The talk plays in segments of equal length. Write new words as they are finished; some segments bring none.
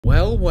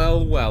Well,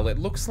 well, well, it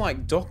looks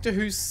like Doctor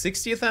Who's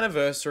 60th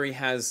anniversary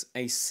has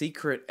a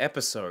secret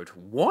episode.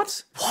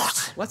 What?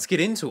 What? Let's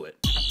get into it.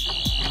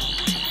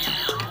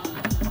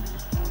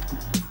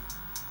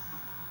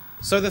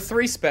 So the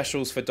three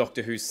specials for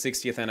Doctor Who's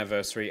 60th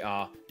anniversary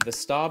are The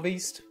Star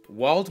Beast,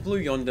 Wild Blue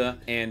Yonder,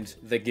 and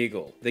The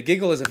Giggle. The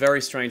Giggle is a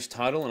very strange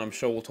title, and I'm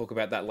sure we'll talk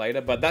about that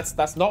later, but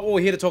that's not what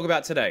we're here to talk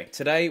about today.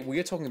 Today, we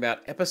are talking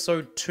about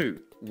Episode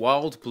 2,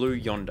 Wild Blue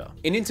Yonder.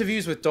 In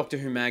interviews with Doctor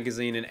Who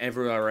magazine and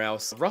everywhere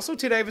else, Russell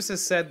T Davies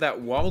has said that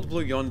Wild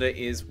Blue Yonder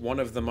is one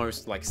of the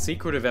most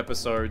secretive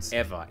episodes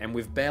ever, and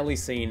we've barely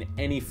seen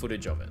any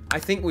footage of it. I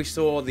think we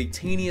saw the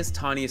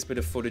tiniest bit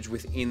of footage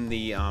within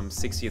the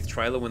 60th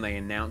trailer when they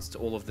announced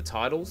all of the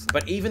titles,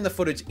 but even the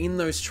footage in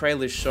those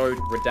trailers showed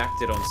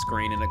redacted on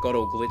screen, and it got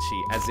all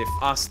glitchy, as if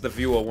us, the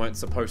viewer, weren't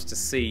supposed to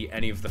see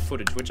any of the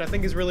footage, which I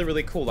think is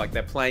really cool. Like,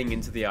 they're playing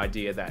into the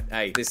idea that,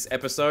 hey, this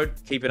episode,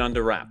 keep it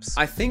under wraps.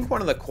 I think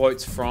one of the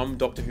quotes from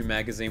Doctor Who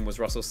magazine was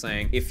Russell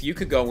saying, if you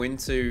could go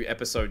into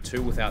episode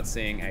 2 without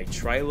seeing a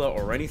trailer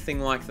or anything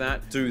like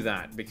that, do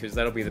that, because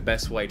that'll be the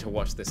best way to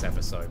watch this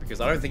episode,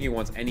 because I don't think he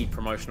wants any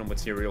promotional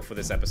material for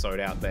this episode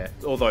out there,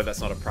 although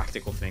that's not a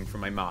practical thing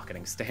from a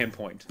marketing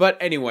standpoint. But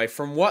anyway,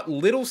 from what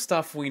little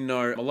stuff we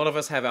know, a lot of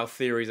us have our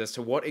theories as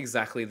to what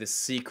exactly this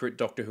secret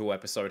Doctor Who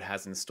episode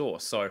has in store,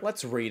 so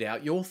let's read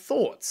out your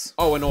thoughts.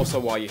 Oh, and also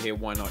while you're here,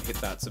 why not hit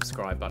that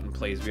subscribe button,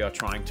 please? We are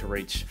trying to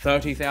reach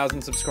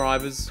 30,000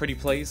 subscribers, pretty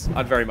please.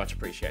 I'd very much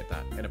appreciate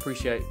that, and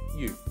appreciate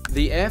you.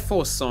 The Air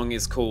Force song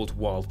is called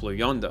Wild Blue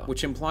Yonder,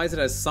 which implies it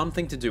has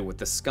something to do with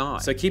the sky.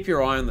 So keep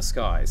your eye on the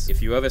skies.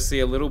 If you ever see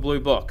a little blue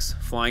box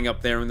flying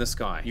up there in the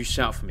sky, you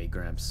shout for me,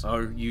 Gramps.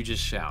 Oh, you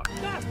just shout.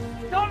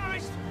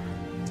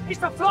 It's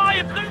the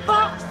flying blue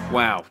box!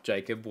 Wow,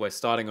 Jacob, we're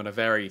starting on a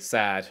very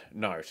sad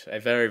note. A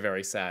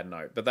very sad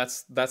note. But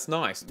that's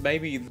nice.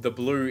 Maybe the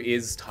blue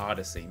is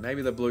TARDIS-y.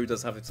 Maybe the blue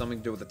does have something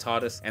to do with the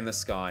TARDIS and the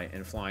sky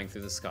and flying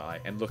through the sky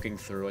and looking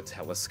through a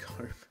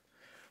telescope.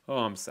 Oh,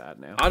 I'm sad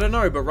now. I don't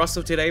know, but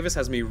Russell T Davies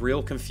has me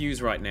real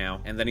confused right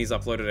now. And then he's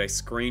uploaded a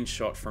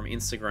screenshot from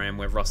Instagram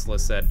where Russell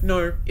has said,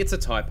 no, it's a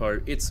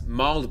typo. It's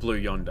Mild Blue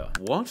Yonder.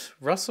 What,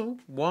 Russell?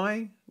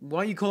 Why?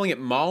 Why are you calling it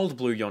Mild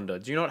Blue Yonder?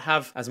 Do you not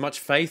have as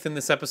much faith in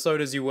this episode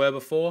as you were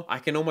before? I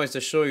can almost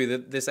assure you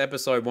that this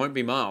episode won't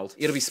be mild.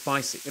 It'll be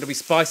spicy. It'll be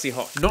spicy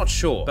hot. Not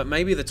sure, but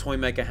maybe the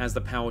Toymaker has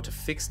the power to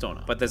fix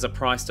Donna, but there's a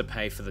price to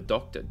pay for the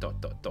Doctor, ...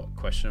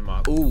 question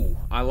mark. Ooh,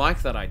 I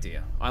like that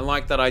idea. I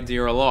like that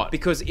idea a lot,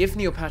 because if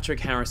Neil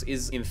Patrick Harris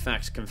is in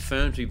fact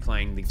confirmed to be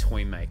playing the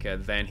Toymaker,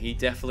 then he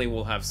definitely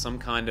will have some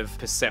kind of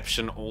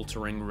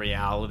perception-altering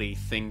reality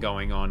thing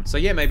going on. So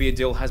yeah, maybe a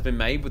deal has been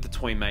made with the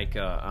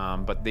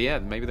Toymaker, but yeah,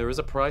 maybe there is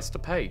a price to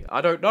pay. I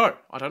don't know.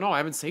 I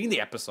haven't seen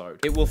the episode.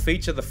 It will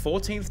feature the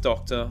 14th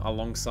Doctor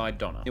alongside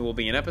Donna. It will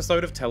be an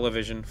episode of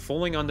television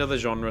falling under the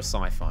genre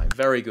sci-fi.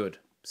 Very good,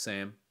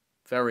 Sam.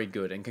 Very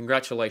good. And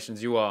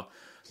congratulations, you are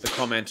the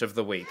comment of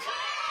the week.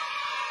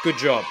 Good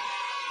job.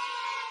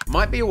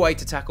 Might be a way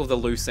to tackle the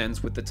loose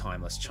ends with the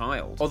Timeless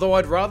Child. Although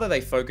I'd rather they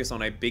focus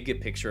on a bigger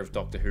picture of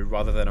Doctor Who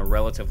rather than a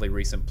relatively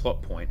recent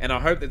plot point, and I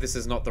hope that this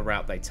is not the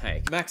route they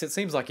take. Max, it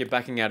seems like you're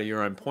backing out of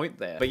your own point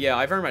there. But yeah,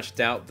 I very much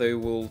doubt they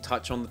will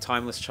touch on the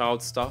Timeless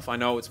Child stuff. I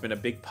know it's been a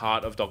big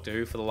part of Doctor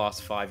Who for the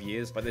last 5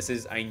 years, but this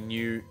is a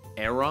new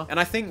era. And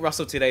I think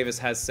Russell T Davies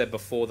has said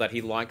before that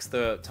he likes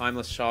the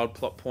Timeless Child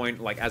plot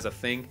point, as a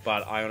thing,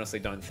 but I honestly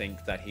don't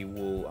think that he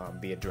will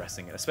be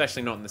addressing it,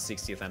 especially not in the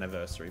 60th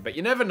anniversary. But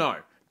you never know.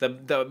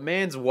 The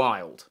man's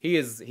wild. He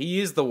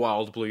is the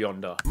Wild Blue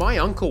Yonder. My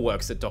uncle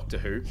works at Doctor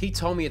Who. He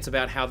told me it's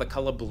about how the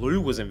color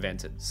blue was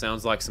invented.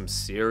 Sounds like some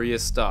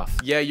serious stuff.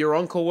 Yeah, your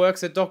uncle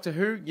works at Doctor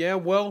Who? Yeah,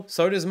 well,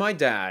 so does my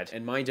dad.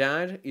 And my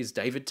dad is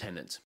David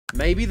Tennant.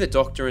 Maybe the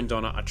Doctor and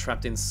Donna are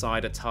trapped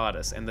inside a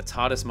TARDIS, and the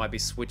TARDIS might be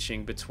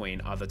switching between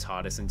other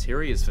TARDIS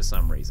interiors for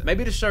some reason.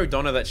 Maybe to show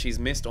Donna that she's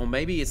missed, or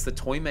maybe it's the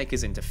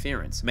Toymaker's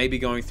interference. Maybe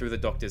going through the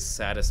Doctor's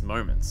saddest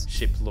moments.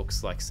 Ship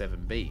looks like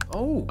 7B.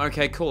 Oh,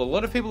 okay, cool. A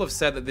lot of people have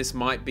said that this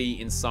might be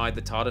inside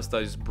the TARDIS.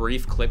 Those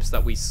brief clips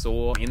that we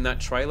saw in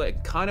that trailer,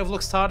 it kind of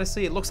looks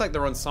TARDIS-y. It looks like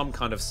they're on some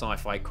kind of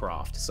sci-fi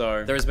craft.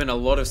 So there has been a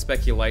lot of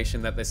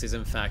speculation that this is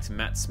in fact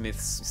Matt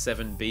Smith's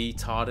 7B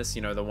TARDIS,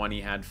 you know, the one he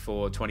had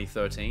for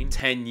 2013.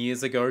 10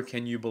 years ago,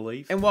 can you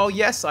believe? And while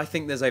yes, I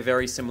think there's a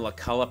very similar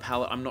color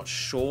palette, I'm not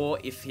sure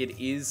if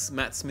it is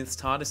Matt Smith's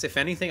TARDIS. If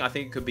anything, I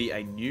think it could be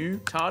a new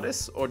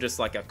TARDIS or just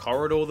like a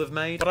corridor they've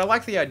made. But I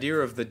like the idea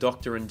of the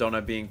Doctor and Donna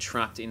being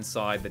trapped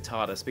inside the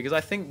TARDIS, because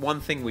I think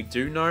one thing we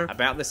do know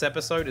about this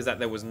episode is that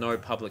there was no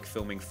public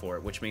filming for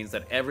it, which means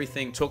that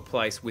everything took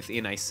place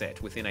within a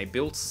set, within a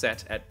built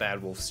set at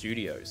Bad Wolf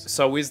Studios.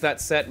 So is that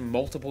set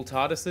multiple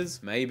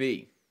TARDISes?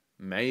 Maybe.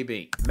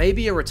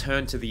 Maybe a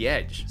return to the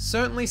edge.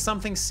 Certainly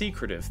something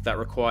secretive that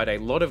required a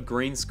lot of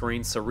green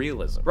screen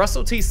surrealism.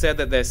 Russell T said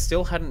that there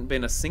still hadn't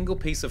been a single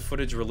piece of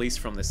footage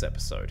released from this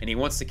episode, and he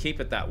wants to keep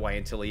it that way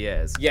until he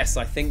airs. Yes,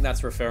 I think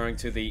that's referring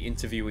to the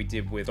interview he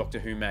did with Doctor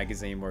Who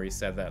magazine where he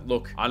said that,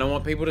 look, I don't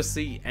want people to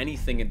see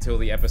anything until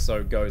the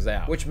episode goes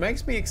out, which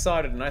makes me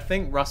excited, and I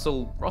think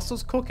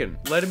Russell's cooking.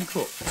 Let him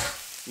cook.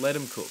 Let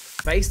him cook.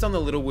 Based on the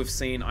little we've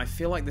seen, I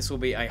feel like this will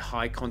be a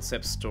high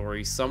concept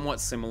story somewhat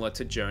similar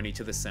to Journey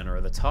to the Center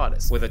of the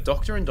TARDIS, where the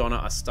Doctor and Donna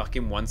are stuck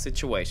in one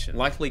situation,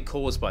 likely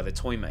caused by the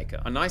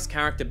Toymaker. A nice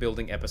character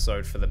building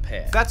episode for the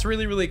pair. That's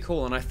really, really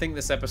cool, and I think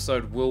this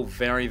episode will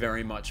very,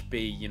 very much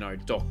be, you know,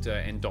 Doctor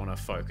and Donna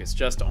focused,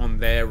 just on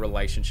their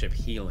relationship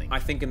healing. I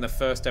think in the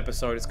first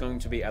episode, it's going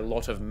to be a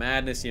lot of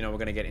madness. You know, we're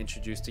going to get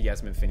introduced to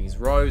Yasmin Finney's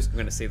Rose. We're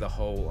going to see the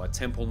whole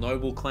Temple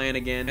Noble clan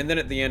again. And then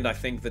at the end, I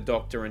think the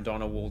Doctor and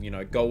Donna will, you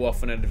know, go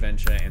off on an adventure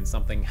and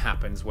something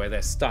happens where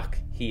they're stuck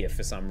here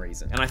for some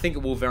reason. And I think it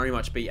will very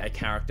much be a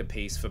character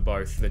piece for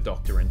both the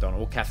Doctor and Donna,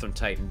 or Catherine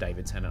Tate and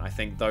David Tennant. I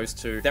think those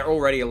two, they're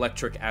already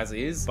electric as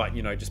is, but,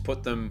 you know, just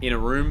put them in a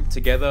room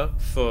together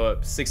for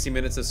 60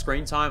 minutes of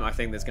screen time. I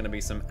think there's going to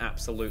be some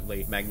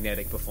absolutely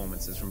magnetic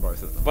performances from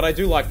both of them. But I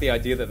do like the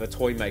idea that the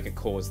Toymaker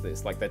caused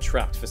this, like they're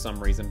trapped for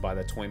some reason by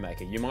the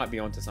Toymaker. You might be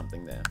onto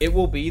something there. It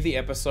will be the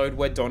episode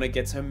where Donna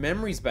gets her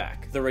memories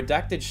back. The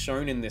redacted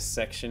shown in this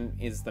section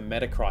is the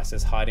meta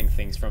crisis hiding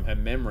things from her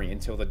memory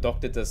until the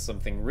Doctor does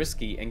something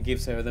risky and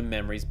gives her the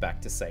memories back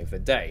to save the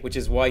day, which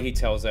is why he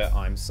tells her,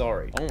 "I'm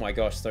sorry." Oh my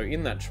gosh, so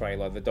in that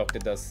trailer, the Doctor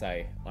does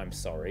say, "I'm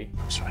sorry."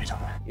 I'm sorry,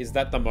 Donna. Is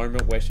that the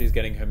moment where she's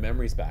getting her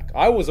memories back?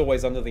 I was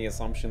always under the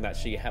assumption that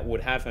she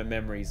would have her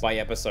memories by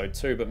episode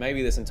 2, but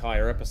maybe this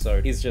entire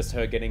episode is just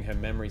her getting her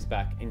memories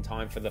back in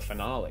time for the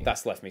finale.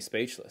 That's left me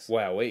speechless.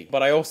 Wowee.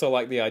 But I also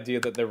like the idea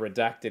that the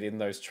redacted in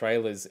those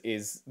trailers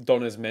is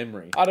Donna's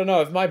memory. I don't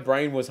know, if my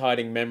brain was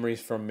hiding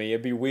memories from me,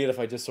 it'd be weird if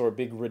I just saw a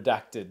big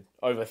redacted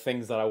over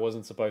things that I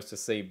wasn't supposed to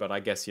see, but I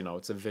guess, you know,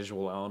 it's a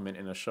visual element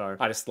in a show.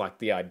 I just like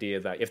the idea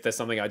that if there's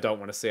something I don't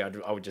want to see, I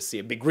would just see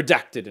a big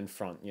redacted in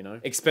front, you know?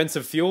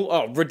 Expensive fuel?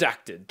 Oh,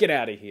 redacted. Get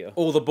out of here.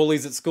 All the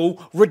bullies at school?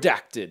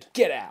 Redacted.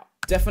 Get out.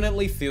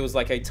 Definitely feels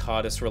like a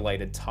TARDIS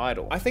related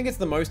title. I think it's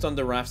the most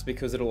under wraps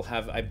because it'll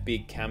have a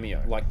big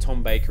cameo, like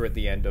Tom Baker at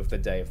the end of The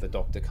Day of the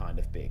Doctor kind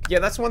of big. Yeah,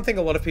 that's one thing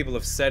a lot of people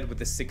have said with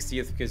the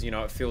 60th, because, you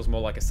know, it feels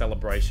more like a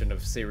celebration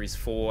of Series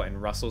 4 and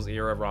Russell's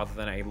era rather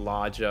than a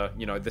larger,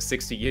 you know, the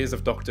 60 years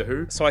of Doctor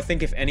Who. So I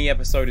think if any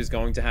episode is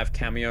going to have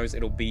cameos,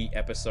 it'll be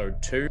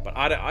episode 2. But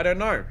I don't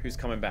know who's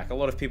coming back. A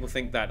lot of people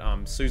think that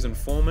Susan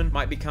Foreman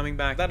might be coming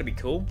back. That'd be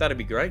cool. That'd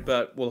be great,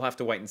 but we'll have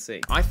to wait and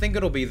see. I think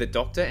it'll be the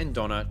Doctor and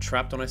Donna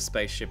trapped on a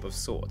spaceship of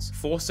sorts,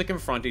 forced to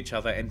confront each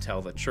other and tell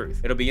the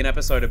truth. It'll be an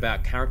episode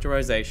about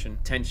characterization,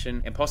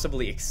 tension, and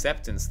possibly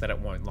acceptance that it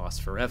won't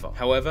last forever.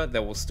 However,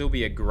 there will still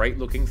be a great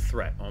looking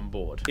threat on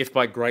board. If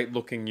by great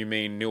looking you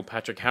mean Neil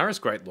Patrick Harris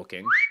great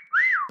looking.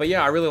 But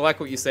yeah, I really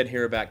like what you said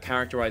here about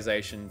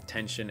characterization,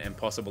 tension, and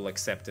possible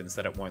acceptance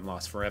that it won't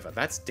last forever.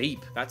 That's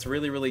deep. That's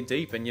really, really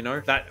deep. And you know,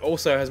 that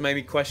also has made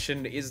me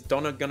question, is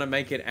Donna gonna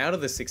make it out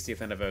of the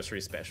 60th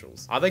anniversary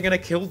specials? Are they gonna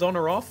kill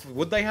Donna off?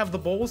 Would they have the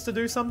balls to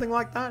do something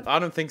like that? I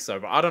don't think so,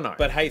 but I don't know.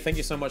 But hey, thank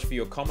you so much for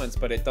your comments,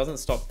 but it doesn't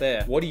stop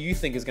there. What do you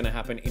think is gonna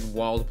happen in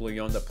Wild Blue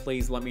Yonder?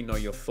 Please let me know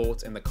your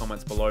thoughts in the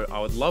comments below. I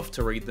would love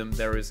to read them.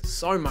 There is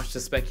so much to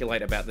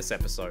speculate about this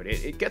episode.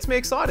 It gets me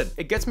excited.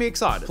 It gets me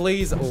excited.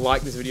 Please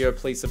like this video.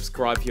 Please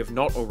subscribe if you have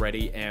not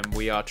already, and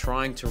we are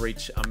trying to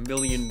reach 1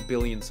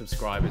 billion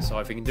subscribers, so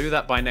if we can do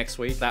that by next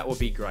week, that would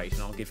be great,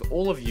 and I'll give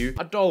all of you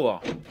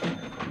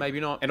 $1. Maybe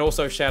not. And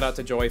also shout out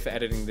to Joey for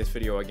editing this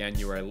video again.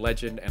 You are a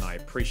legend and I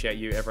appreciate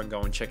you. Everyone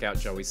go and check out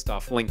Joey's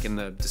stuff, link in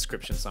the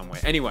description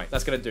somewhere. Anyway,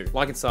 that's gonna do.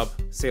 Like and sub.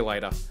 See you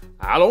later.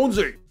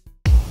 Alonzi!